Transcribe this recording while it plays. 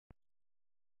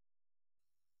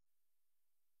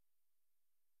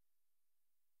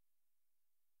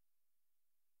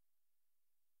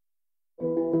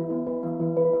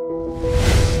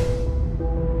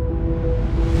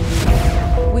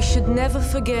We should never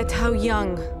forget how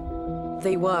young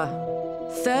they were.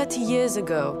 30 years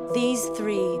ago, these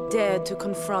three dared to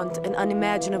confront an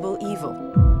unimaginable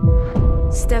evil.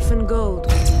 Stefan Gold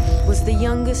was the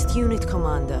youngest unit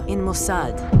commander in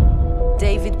Mossad.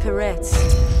 David Peretz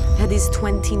had his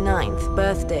 29th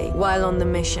birthday while on the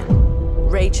mission.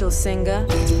 Rachel Singer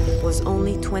was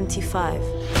only 25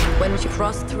 when she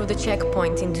crossed through the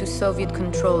checkpoint into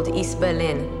Soviet-controlled East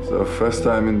Berlin. So, first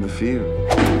time in the field.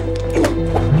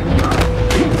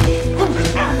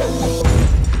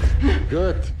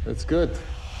 Good, that's good.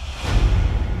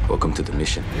 Welcome to the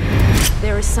mission.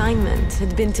 Their assignment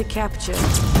had been to capture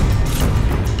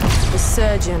the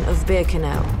surgeon of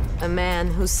Birkenau, a man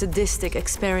whose sadistic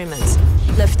experiments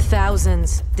left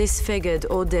thousands disfigured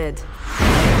or dead.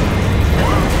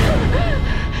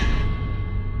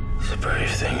 It's a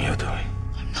brave thing you're doing.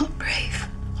 I'm not brave.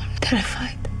 I'm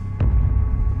terrified.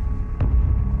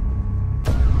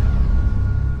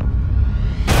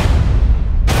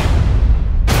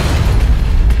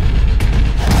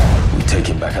 We take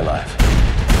him back alive.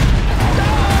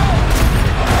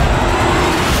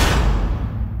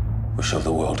 We show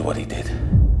the world what he did.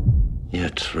 You're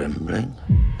trembling?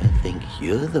 I think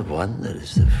you're the one that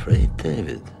is afraid,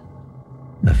 David.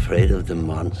 Afraid of the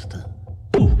monster.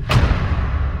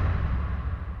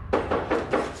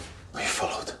 We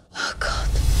followed. Oh, God.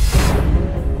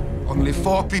 Only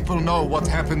 4 people know what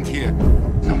happened here.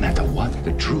 No matter what,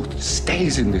 the truth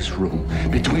stays in this room,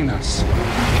 between us.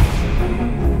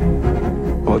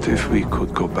 What if we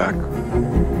could go back?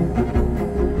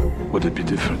 Would it be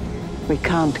different? We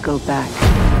can't go back.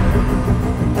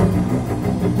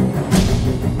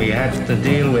 We have to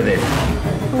deal with it.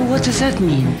 Well, what does that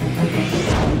mean?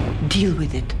 Deal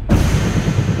with it.